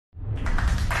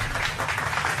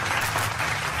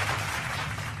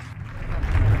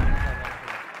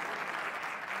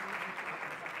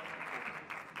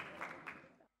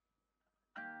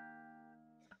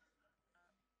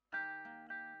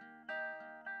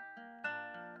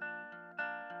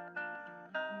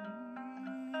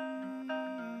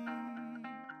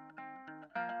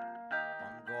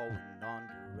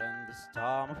this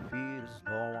time I feel there's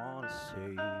no one to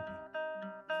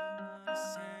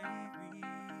save me.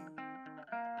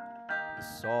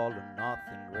 This all or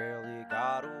nothing really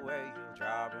got away, you're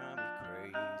driving me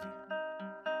crazy.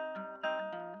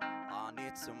 I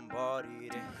need somebody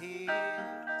to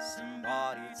hear,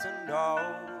 somebody to know,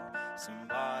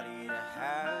 somebody to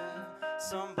have,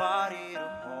 somebody to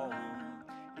hold.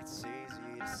 It's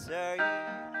easy to say,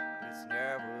 but it's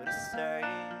never the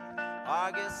same.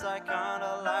 I guess I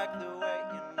kinda like the way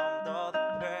you numbed all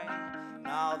the pain.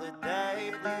 Now the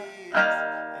day bleeds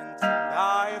into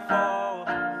nightfall,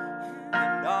 and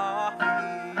I'm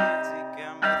here to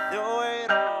get me through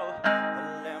it all. I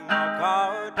let my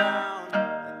guard down,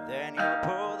 and then you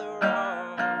pull the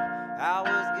rug. I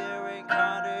was getting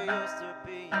kinda used to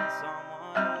being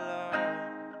someone I love.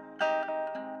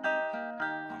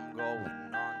 I'm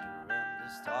going under, and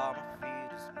this time I feel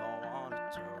there's no one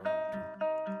to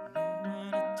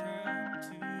turn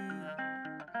to.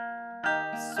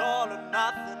 It's all or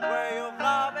nothing way of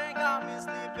loving, got me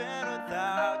sleeping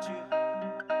without you.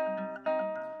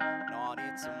 No, I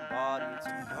need somebody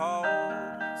to hold,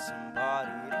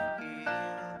 somebody to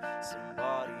heal,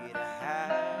 somebody to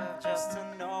have, just to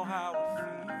know how it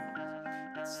feels.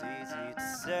 It's easy to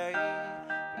say,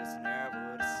 but it's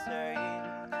never the same.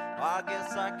 I guess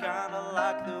I kinda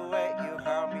like the way you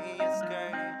help me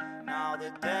escape. Now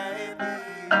the day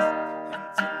bleeds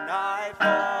into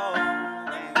nightfall,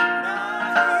 and you're not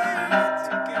here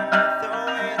to get me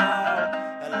through it all.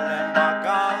 I let my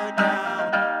guard down,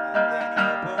 and then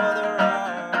you pull the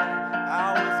rug. I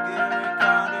was getting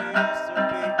kinda used to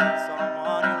being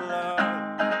someone you love.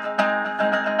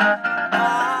 I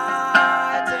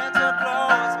tend to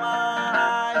close my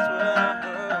eyes when I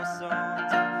hurt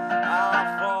something. I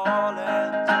fall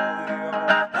into your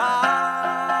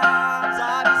arms.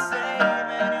 I'll be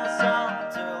saving your song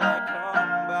till I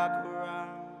come back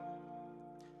around.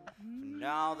 For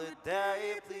now the day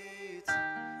bleeds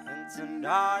into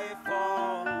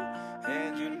nightfall,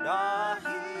 and you're not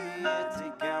here to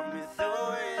get me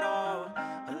through it all.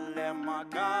 I let my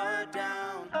guard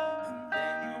down, and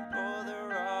then you pull the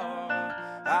rug.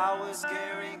 I was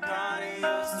getting kinda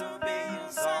used to being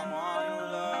someone you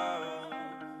love.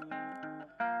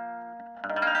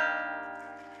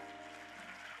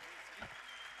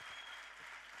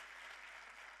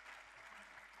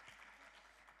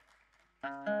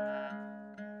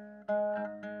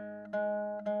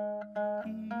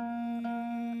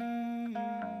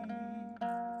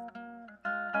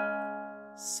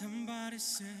 Somebody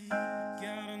say you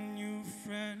got a new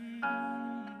friend.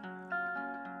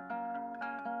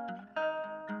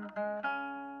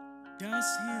 Does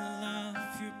he love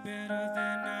you better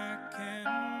than I can?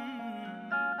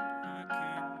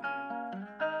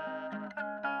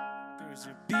 There's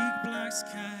a big black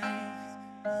sky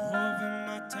over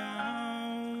my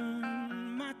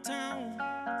town, my town.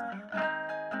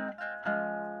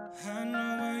 I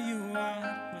know where you are,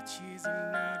 but she's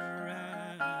not around.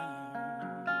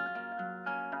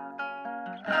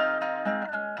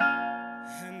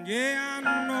 And yeah, I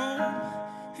know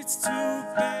it's too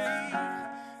bad,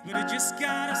 but I just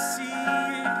gotta see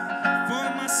it for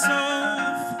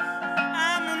myself.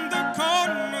 I'm in the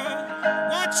corner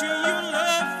watching you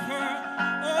love her.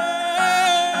 Oh,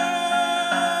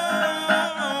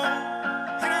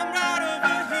 and I'm right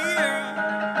over here.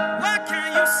 Why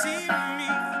can't you see me?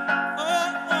 Oh,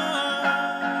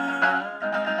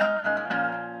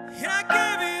 and I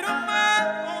gave it all my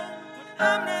all, but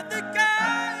I'm not the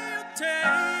guy you're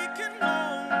taking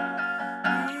home.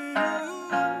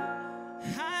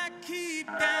 I keep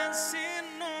dancing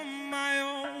on my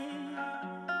own.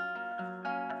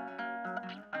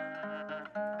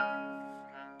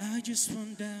 I just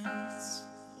want to dance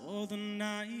all the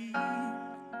night.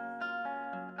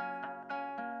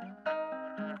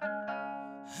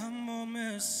 I'm a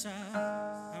mess up,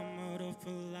 I'm out of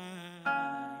line.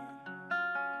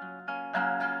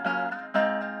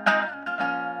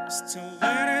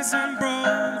 Stilettos and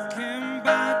broken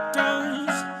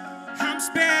bottles, I'm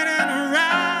spinning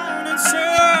around in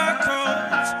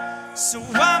circles. So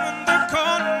I'm in the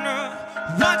corner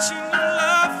watching you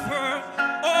love her.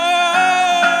 Oh,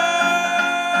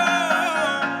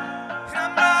 and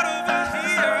I'm not over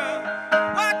here.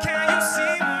 Why can't you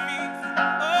see me?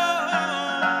 Oh,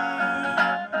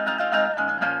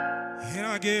 and I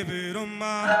give it all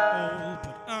my all,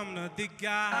 but I'm not the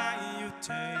guy you're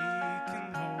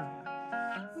taking home.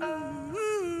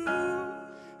 Ooh,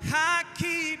 I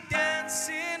keep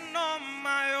dancing on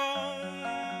my own.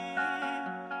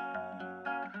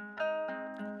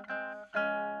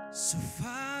 So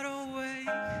far away,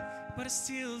 but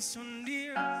still so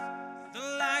near. The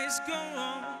lights go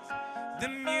on, the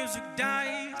music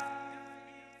dies.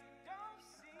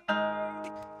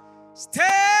 Stay.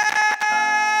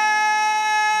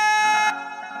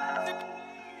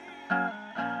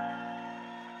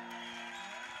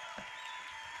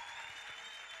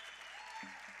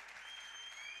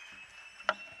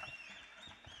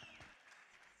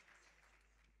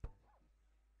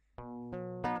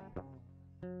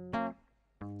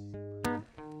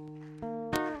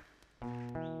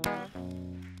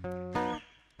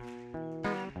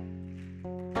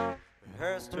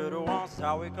 Here's to the ones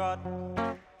that we got.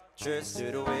 Cheers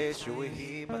to the wish you were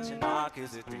here, but you're not.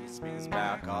 Cause it brings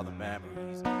back all the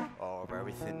memories of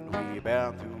everything we've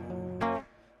been through.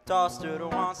 Toast to the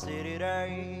ones here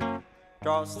today.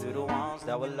 Toast to the ones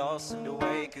that were lost in the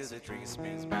way. Cause it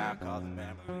brings back all the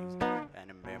memories. And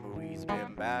the memories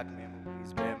been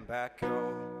back,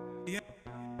 yo. Yeah.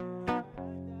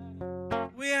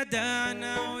 ويا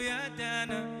دانا ويا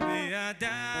دانا ويا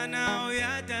دانا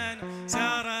ويا دانا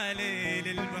سهرة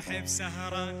ليل المحب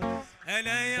سهران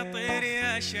ألا يطير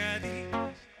يا شادي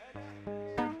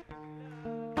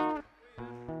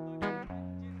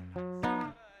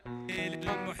ليل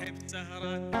المحب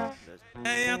سهران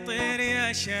ألا يطير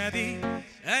يا شادي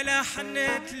ألا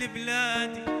حنيت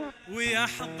لبلادي ويا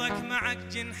حظك معك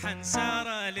جنحا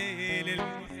سهرة ليل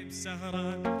المحب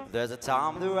سهران. There's a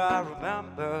time that I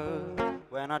remember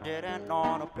when I didn't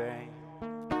know no pain,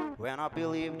 when I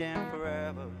believed in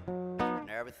forever and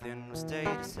everything would stay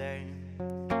the same.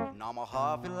 Now my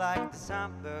heart feel like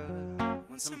December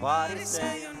when somebody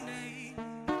say your name.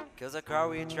 Cause I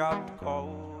can't reach out to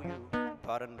call you,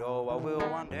 but I know I will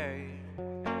one day.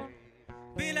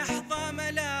 بلحظة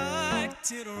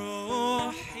ملكت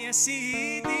الروح يا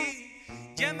سيدي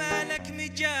جمالك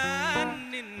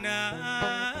مجننا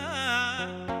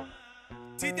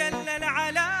تدلل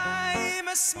علي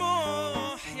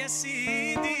مسموح يا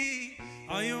سيدي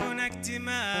عيونك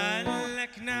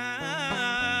تملكنا.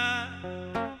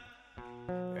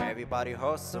 Everybody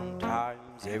hurts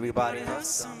sometimes, everybody hurts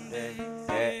someday.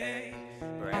 Hey,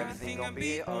 but everything gonna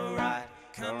be alright.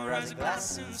 Come raise a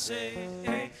glass and say,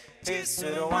 hey, cheers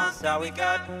to the ones that we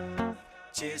got.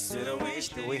 Cheers to the wish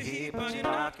that we're here, but you're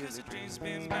not. Cause the dreams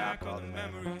been back, all the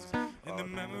memories. And the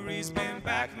memories been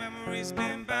back, memories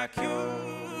been back, you.